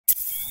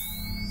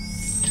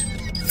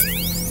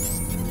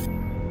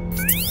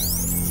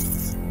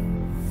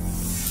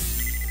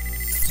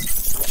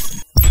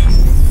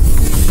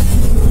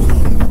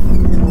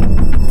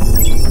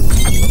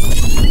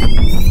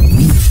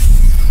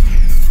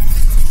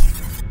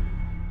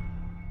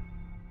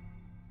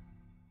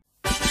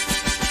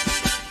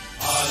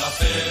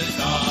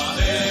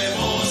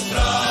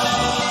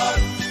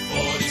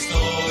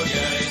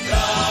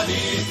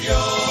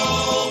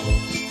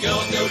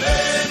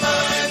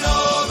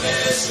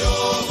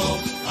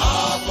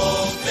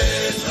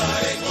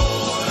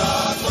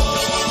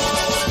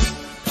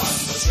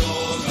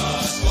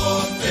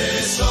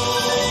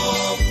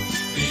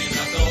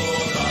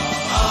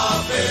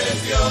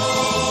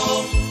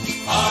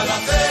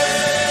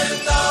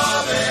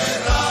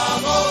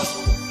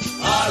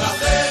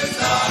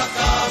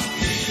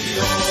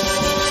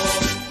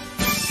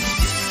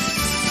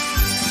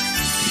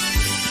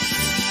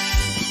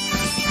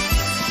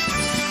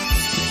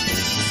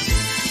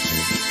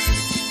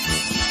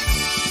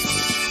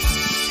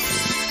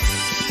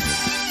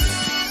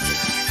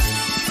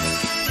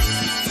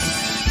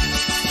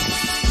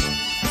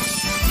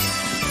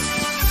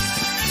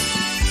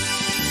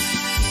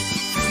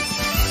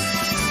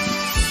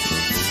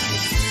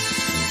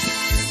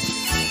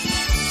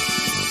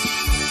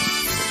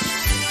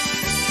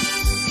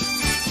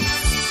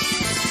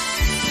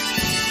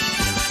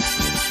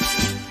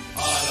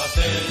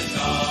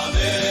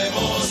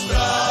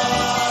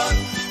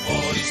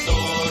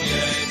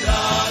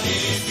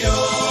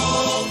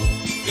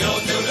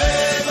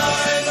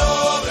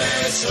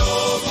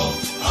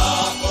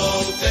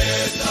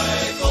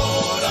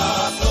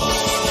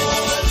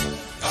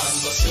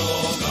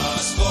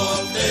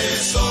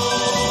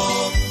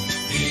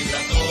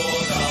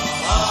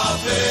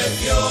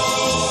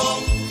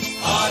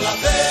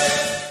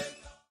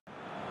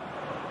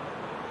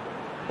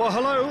Well,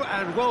 hello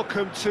and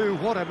welcome to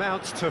what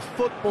amounts to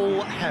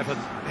football heaven.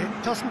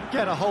 It doesn't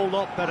get a whole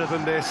lot better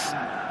than this.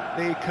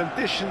 The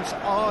conditions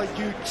are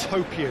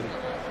utopian.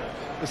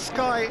 The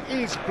sky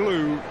is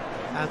blue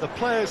and the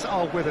players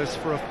are with us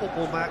for a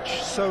football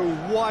match so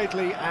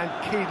widely and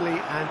keenly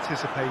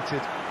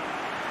anticipated.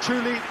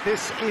 Truly,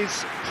 this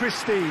is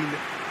pristine,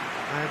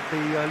 and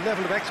the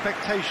level of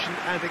expectation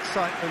and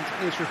excitement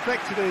is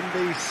reflected in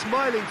the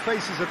smiling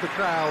faces of the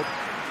crowd.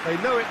 They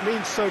know it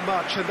means so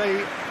much, and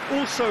they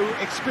also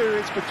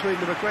experience between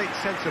them a great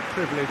sense of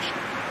privilege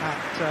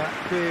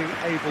at being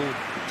able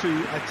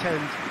to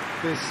attend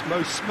this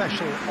most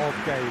special of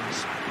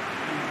games.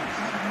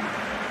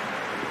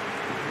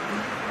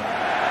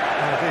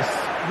 This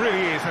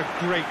really is a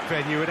great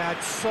venue. It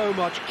adds so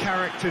much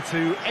character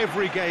to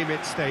every game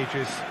it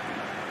stages.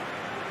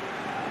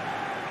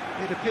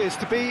 It appears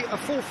to be a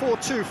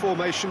 4-4-2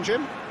 formation,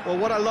 Jim. Well,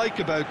 what I like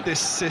about this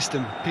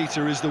system,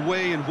 Peter, is the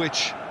way in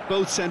which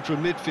both central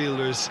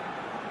midfielders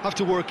have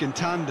to work in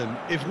tandem.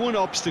 If one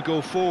opts to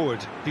go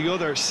forward, the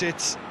other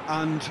sits,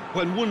 and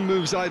when one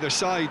moves either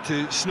side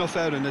to snuff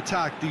out an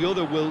attack, the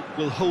other will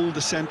hold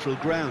the central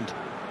ground.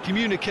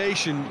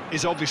 Communication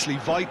is obviously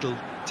vital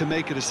to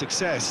make it a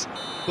success,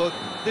 but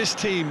this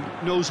team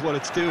knows what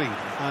it's doing,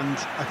 and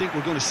I think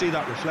we're going to see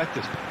that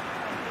reflected.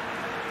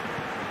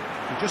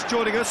 Just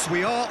joining us,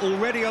 we are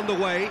already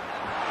underway.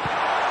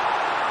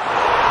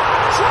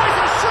 Tries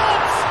a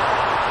shot!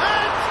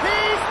 And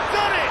he's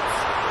done it!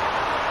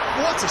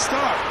 What a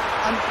start,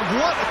 and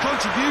what a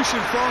contribution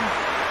from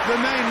the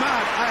main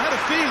man. I had a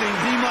feeling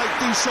he might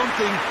do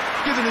something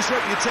given his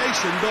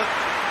reputation, but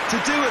to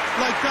do it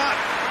like that,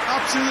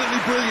 absolutely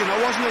brilliant.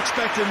 I wasn't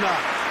expecting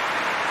that.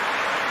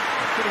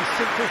 A pretty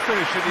simple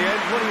finish in the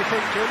end. What do you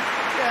think, Jim?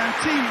 Yeah, and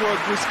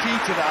teamwork was key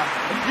to that.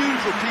 A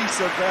beautiful piece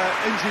of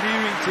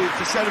engineering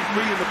to set him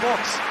free in the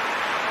box.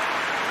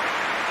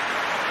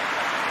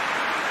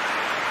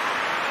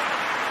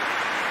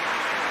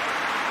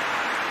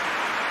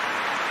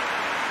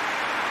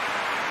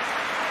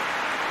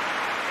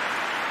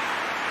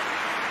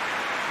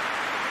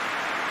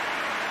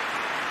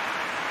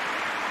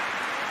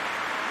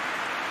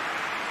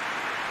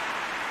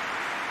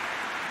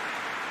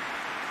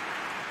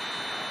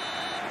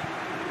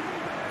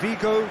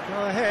 Vigo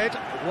go ahead,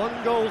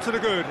 1 goal to the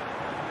good.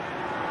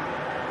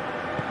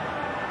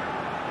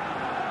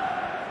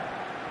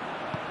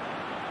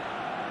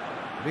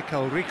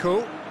 Mikel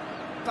Rico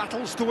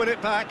battles to win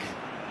it back.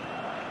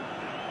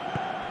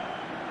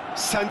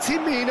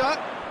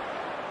 Santimina.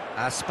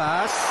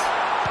 Aspas.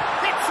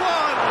 Hits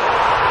one!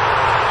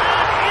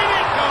 And in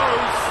it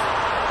goes!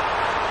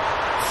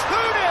 2-0,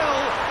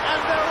 and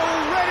they're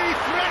already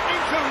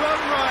threatening to run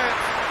riot.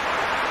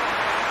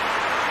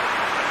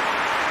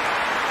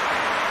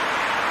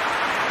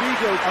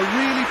 Vigo are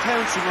really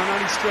pouncing on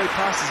any stray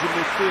passes in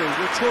midfield.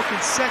 We're talking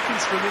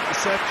seconds from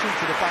interception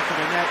to the back of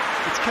the net.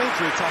 It's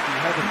counter-attacking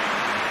heaven.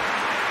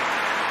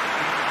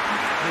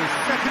 His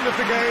second of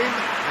the game,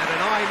 and an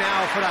eye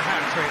now for the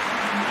hat-trick.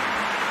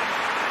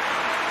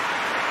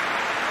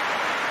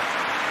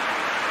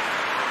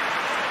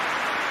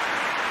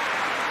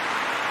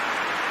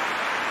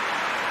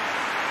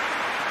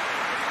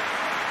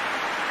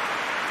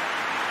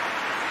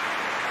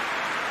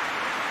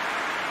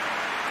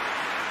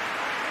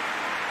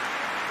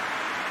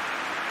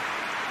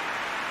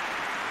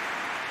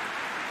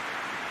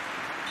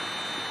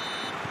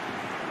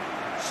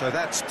 So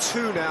that's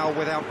 2 now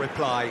without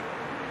reply.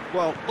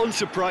 Well,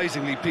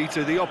 unsurprisingly,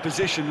 Peter, the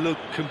opposition look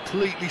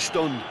completely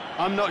stunned.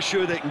 I'm not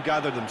sure they can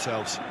gather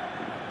themselves.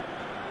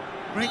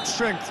 Great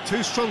strength,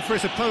 too strong for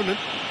his opponent.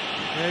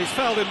 Yeah, he's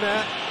fouled him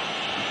there.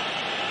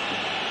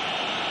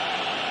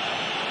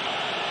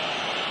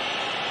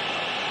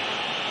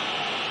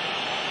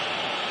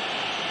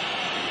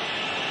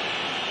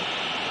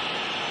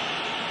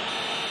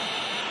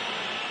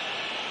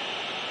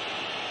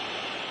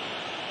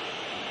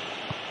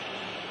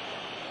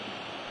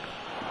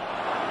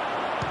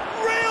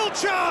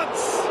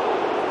 Chance!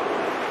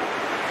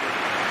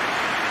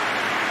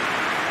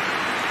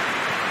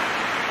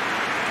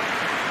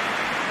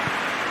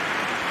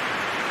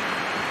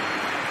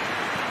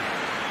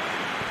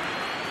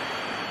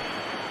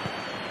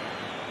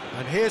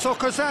 And here's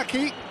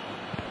Okazaki.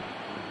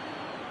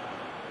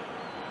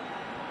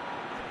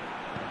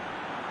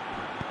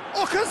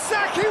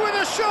 Okazaki with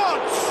a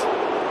shot!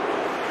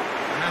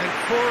 And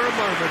for a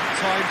moment,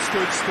 time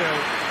stood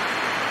still.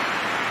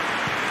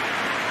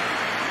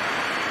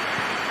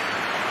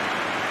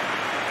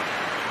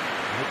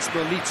 It's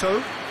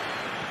Nolito.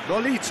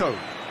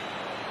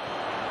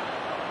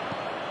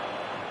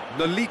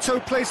 Nolito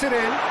plays it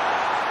in.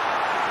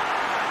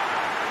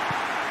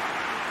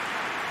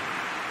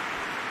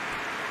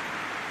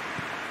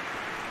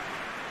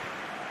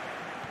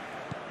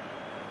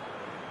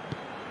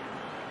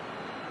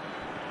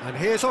 And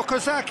here's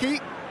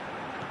Okazaki.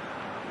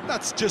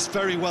 That's just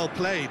very well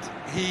played.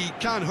 He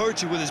can't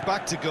hurt you with his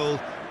back to goal,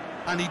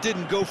 and he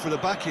didn't go for the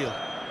back heel.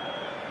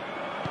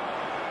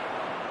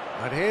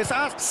 And here's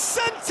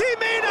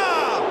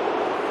Santimina!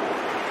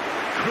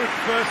 Good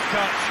first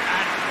touch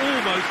and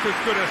almost as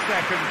good a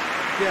second.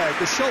 Yeah,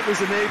 the shot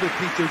was enabled,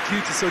 Peter,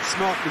 due to such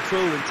smart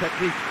control and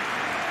technique.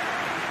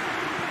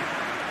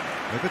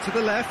 Over to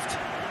the left.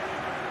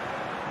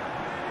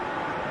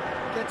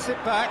 Gets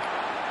it back.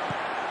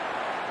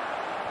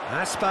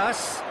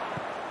 Aspas.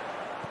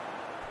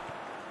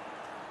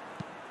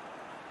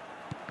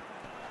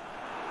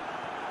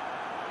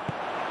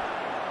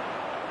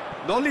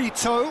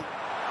 Nolito.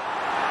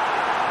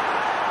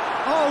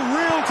 Oh,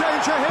 real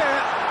danger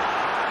here.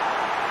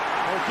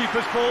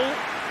 Goalkeeper's ball.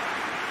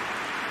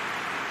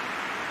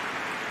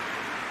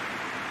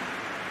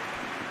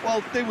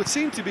 Well, they would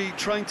seem to be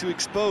trying to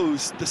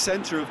expose the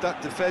centre of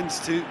that defence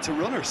to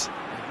runners.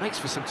 It makes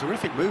for some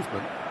terrific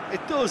movement.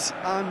 It does,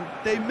 and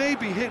they may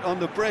be hit on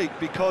the break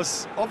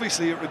because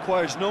obviously it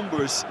requires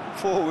numbers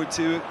forward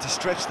to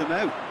stretch them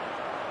out.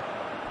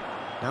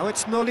 Now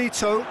it's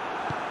Nolito.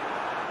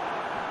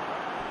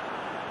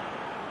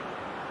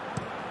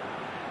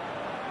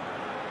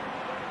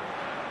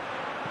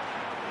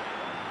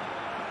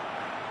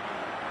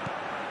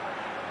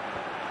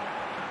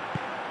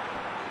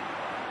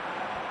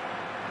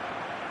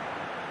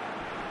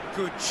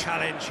 Good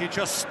challenge, he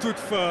just stood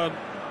firm.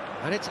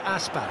 And it's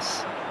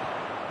Aspas.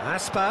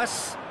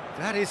 Aspas,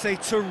 that is a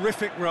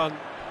terrific run.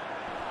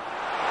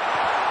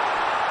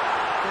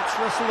 Gets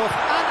wrestled off,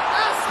 and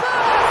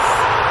Aspas!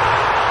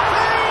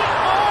 They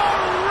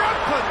are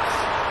rampant!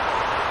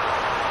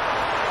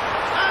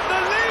 And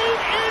the lead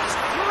is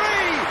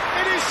 3!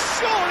 It is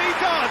surely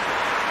done!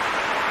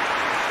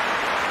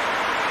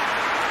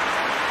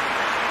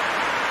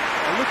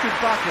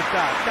 Looking back at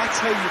that, that's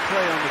how you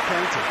play on the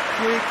counter.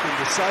 Quick and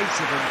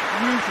decisive and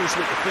ruthless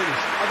with the finish.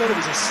 I thought it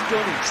was a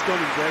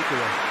stunning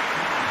breakaway.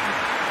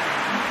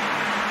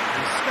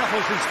 He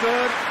scuffles his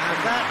third, and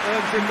that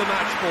earns him the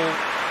match ball.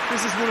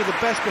 This is one of the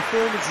best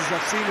performances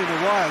I've seen in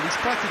a while. He's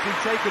practically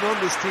taken on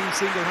this team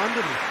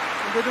single-handedly,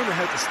 and they don't know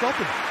how to stop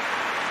him.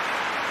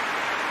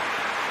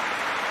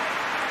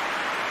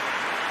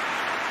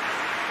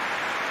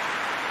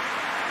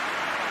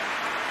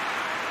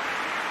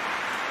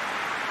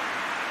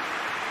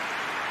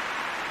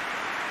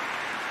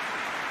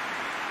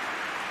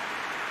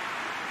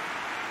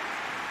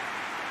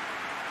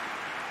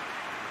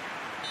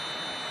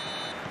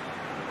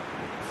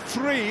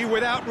 Three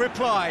without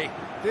reply.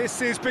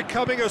 This is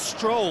becoming a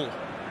stroll.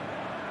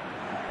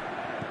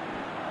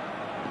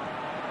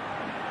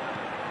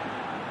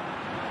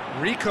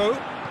 Rico.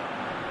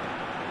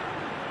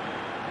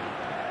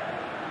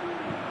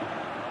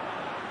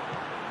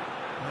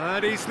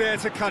 And he's there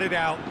to cut it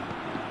out.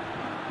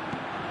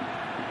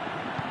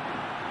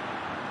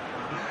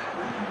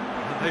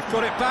 And they've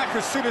got it back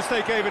as soon as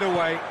they gave it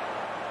away.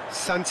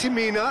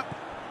 Santimina.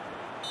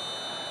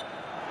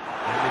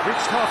 And they've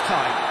reached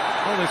half-time.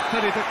 Well, there's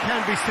plenty that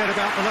can be said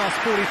about the last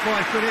 45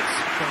 minutes,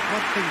 but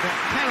one thing that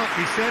cannot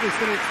be said is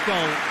that it's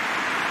dull.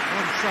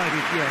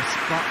 One-sided, yes,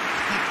 but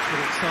packed with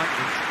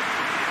excitement.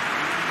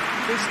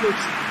 This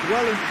looks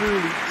well and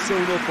truly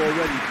sewn up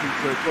already,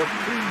 Peter, but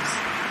please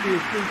feel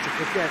free to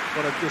forget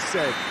what I've just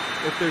said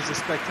if there's a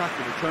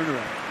spectacular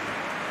turnaround.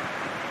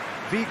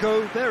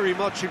 Vigo very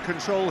much in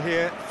control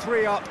here,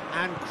 3 up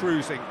and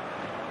cruising.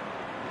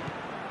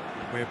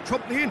 We're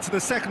promptly into the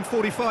second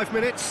 45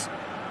 minutes.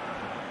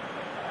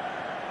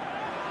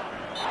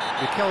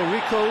 Mikel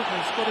Rico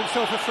has got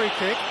himself a free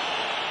kick.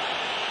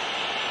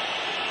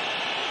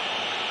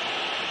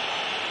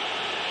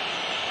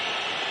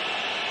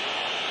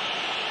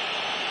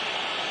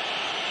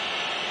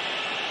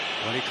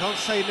 Well, he can't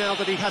say now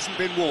that he hasn't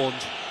been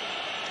warned.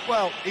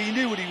 Well, he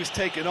knew what he was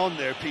taking on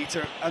there,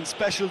 Peter, and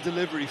special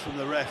delivery from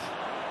the ref.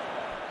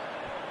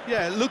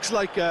 Yeah, it looks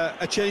like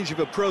a change of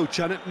approach,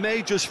 and it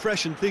may just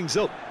freshen things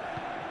up.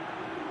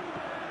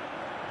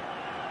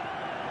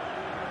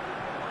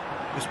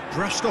 Just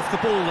brushed off the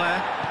ball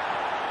there.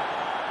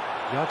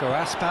 Iago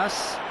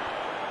Aspas.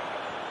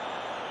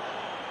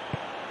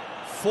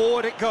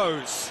 Forward it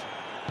goes.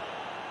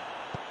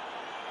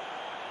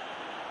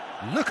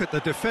 Look at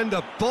the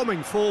defender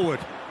bombing forward.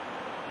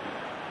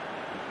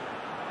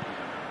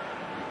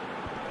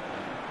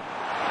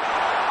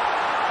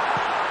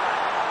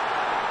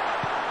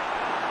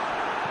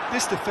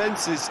 This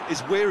defence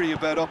is wary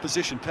about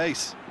opposition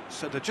pace.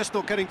 So they're just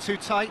not getting too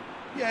tight.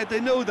 Yeah,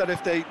 they know that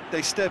if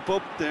they step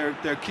up,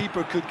 their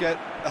keeper could get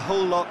a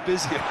whole lot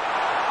busier.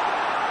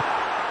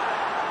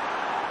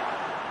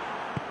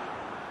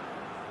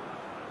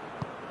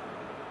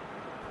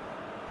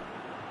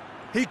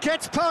 He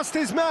gets past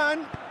his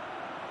man.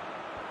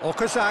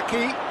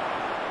 Okazaki.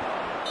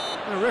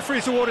 The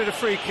referee's awarded a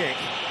free kick.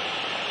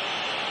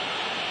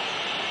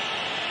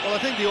 Well, I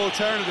think the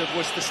alternative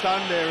was to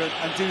stand there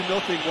and do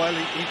nothing while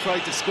he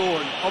tried to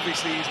score, and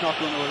obviously he's not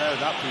going to allow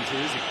that,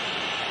 Peter, is he?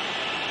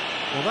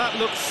 Well, that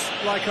looks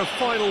like a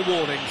final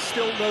warning.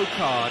 Still no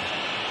card.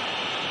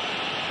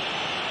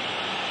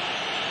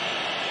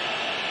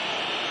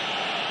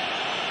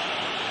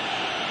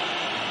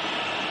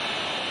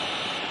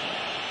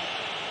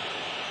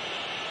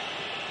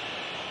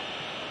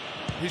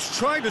 He's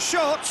trying the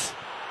shot.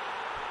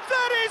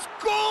 That is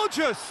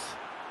gorgeous!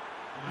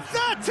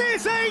 That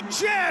is a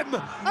gem!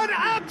 An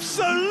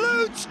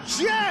absolute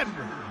gem!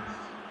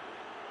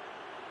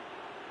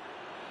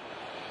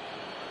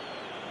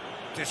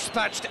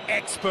 Dispatched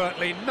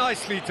expertly,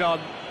 nicely done.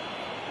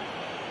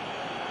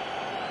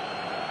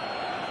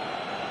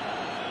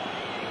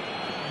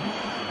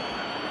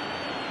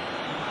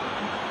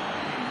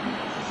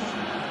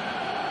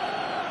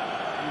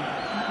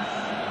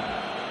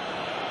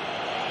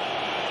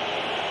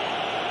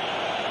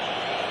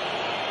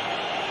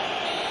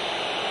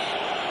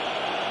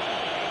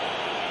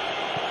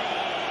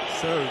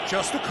 So,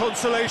 just a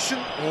consolation,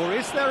 or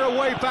is there a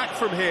way back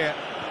from here?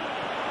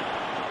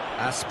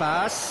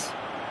 Aspas.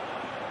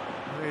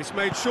 He's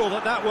made sure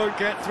that that won't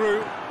get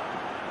through.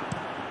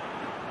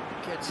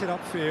 Gets it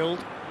upfield.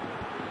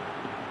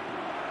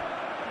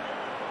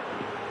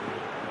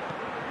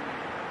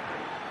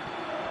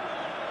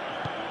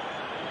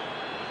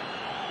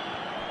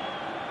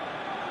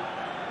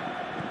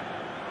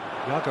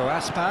 Iago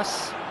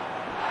Aspas.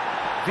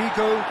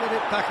 Vigo get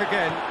it back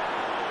again.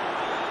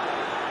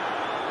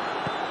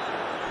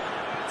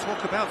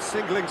 Talk about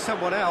singling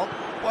someone out.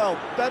 Well,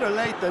 better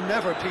late than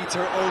never,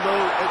 Peter,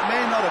 although it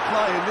may not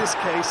apply in this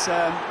case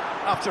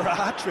after a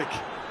hat-trick.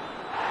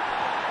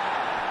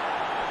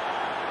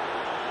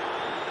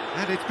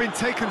 And it's been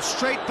taken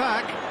straight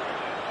back.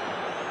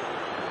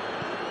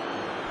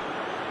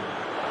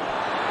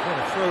 What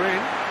a throw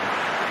in.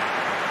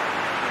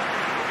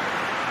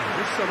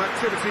 There's some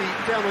activity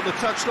down on the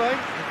touchline.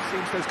 It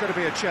seems there's going to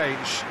be a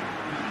change.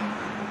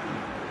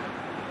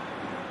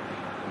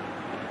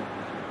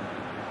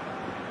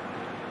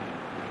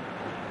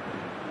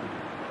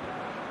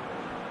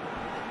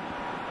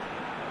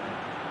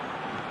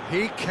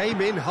 He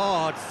came in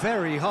hard,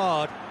 very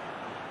hard.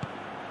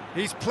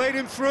 He's played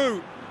him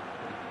through.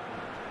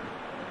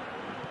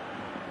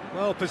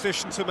 Well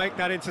positioned to make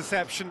that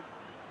interception.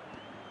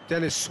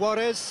 Denis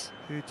Suarez,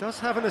 who does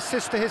have an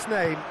assist to his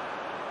name.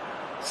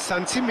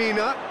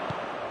 Santimina.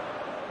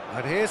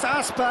 And here's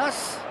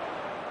Aspas.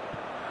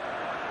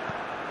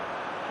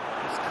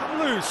 He's come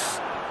loose.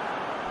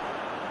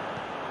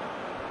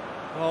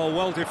 Oh,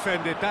 well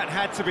defended. That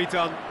had to be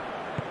done.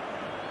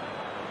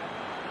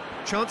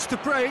 Chance to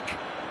break.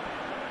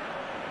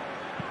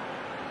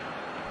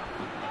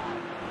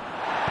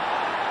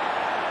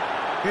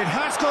 It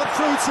has got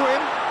through to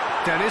him.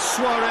 Denis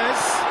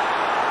Suarez.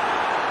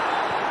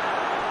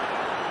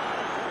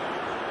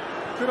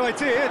 Good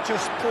idea,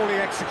 just poorly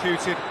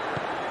executed.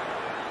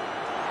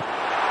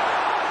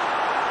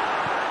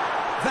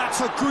 That's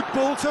a good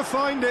ball to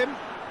find him.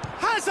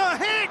 Has a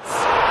hit! Goal!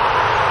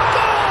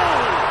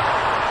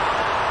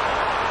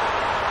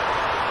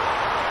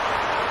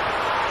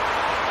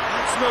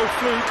 That's no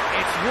fluke,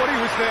 it's what he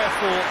was there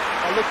for.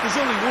 Look, there's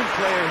only one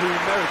player who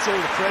merits all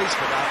the praise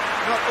for that.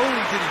 Not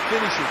only did he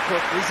finish it,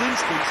 but his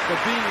instincts for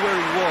being where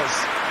he was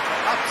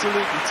are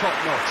absolutely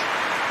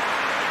top-notch.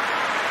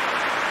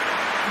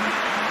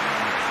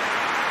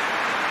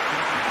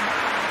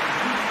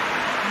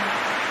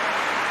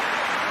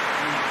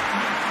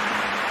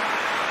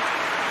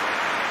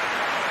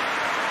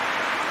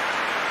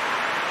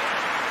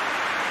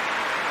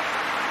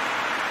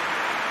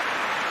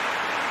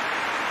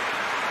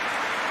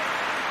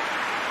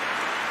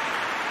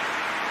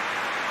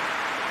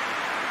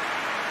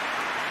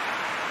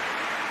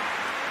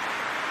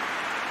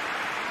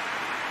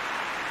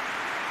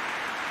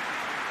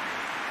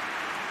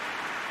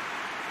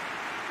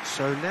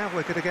 So now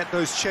we're going to get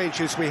those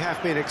changes we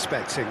have been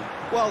expecting.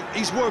 Well,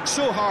 he's worked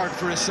so hard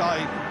for his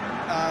side,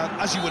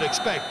 as you would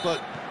expect,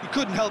 but you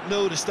couldn't help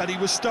notice that he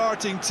was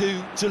starting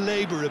to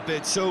labour a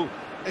bit, so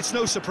it's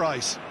no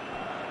surprise.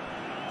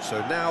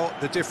 So now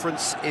the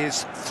difference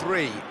is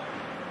 3.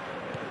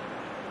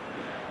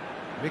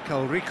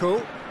 Mikel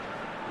Rico.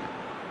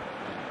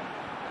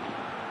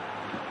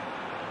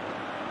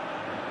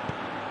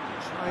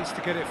 Tries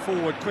to get it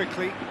forward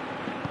quickly.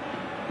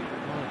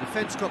 Well, the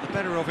defence got the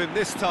better of him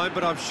this time,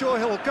 but I'm sure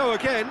he'll go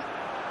again.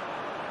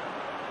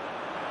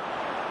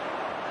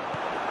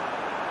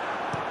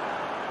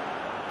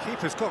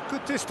 Keeper's got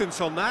good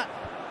distance on that.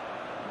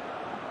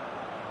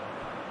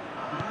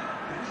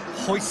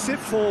 Hoists it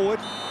forward.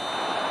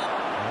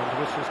 And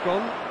the whistle's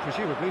gone,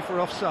 presumably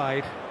for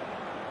offside.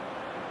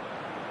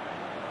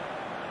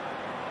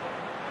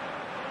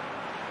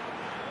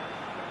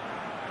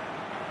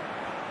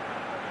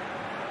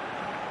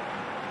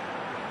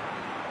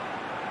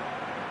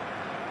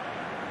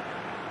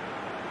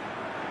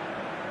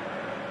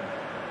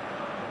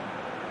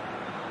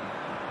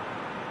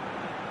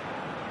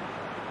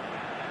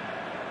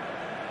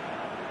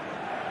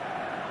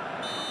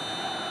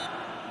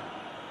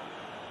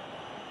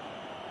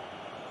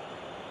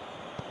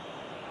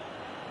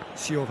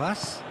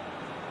 Siovas.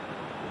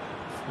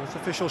 Fourth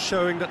official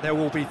showing that there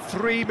will be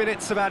 3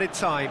 minutes of added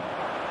time.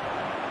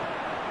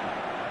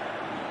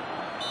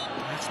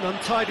 That's an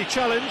untidy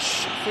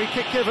challenge. Free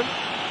kick given.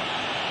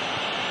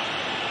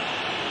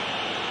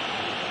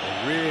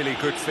 A really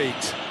good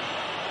feat.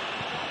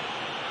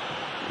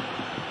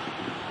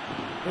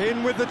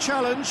 In with the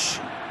challenge.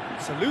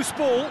 It's a loose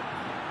ball.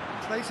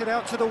 Plays it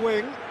out to the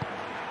wing.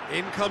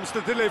 In comes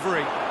the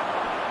delivery.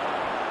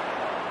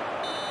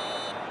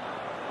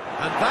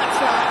 And that's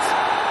that.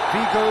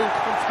 Vigo,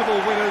 comfortable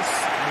winners.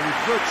 A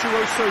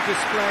virtuoso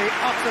display,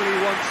 utterly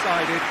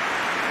one-sided.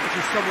 Would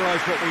you summarise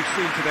what we've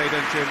seen today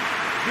then, Tim?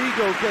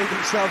 Vigo gave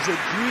themselves a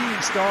dream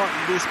start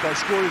in this by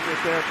scoring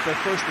with their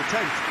first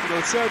attempt. You know,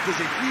 it served as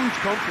a huge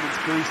confidence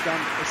boost,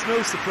 and it's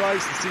no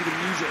surprise to see them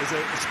use it as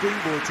a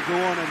springboard to go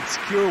on and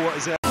secure what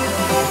is a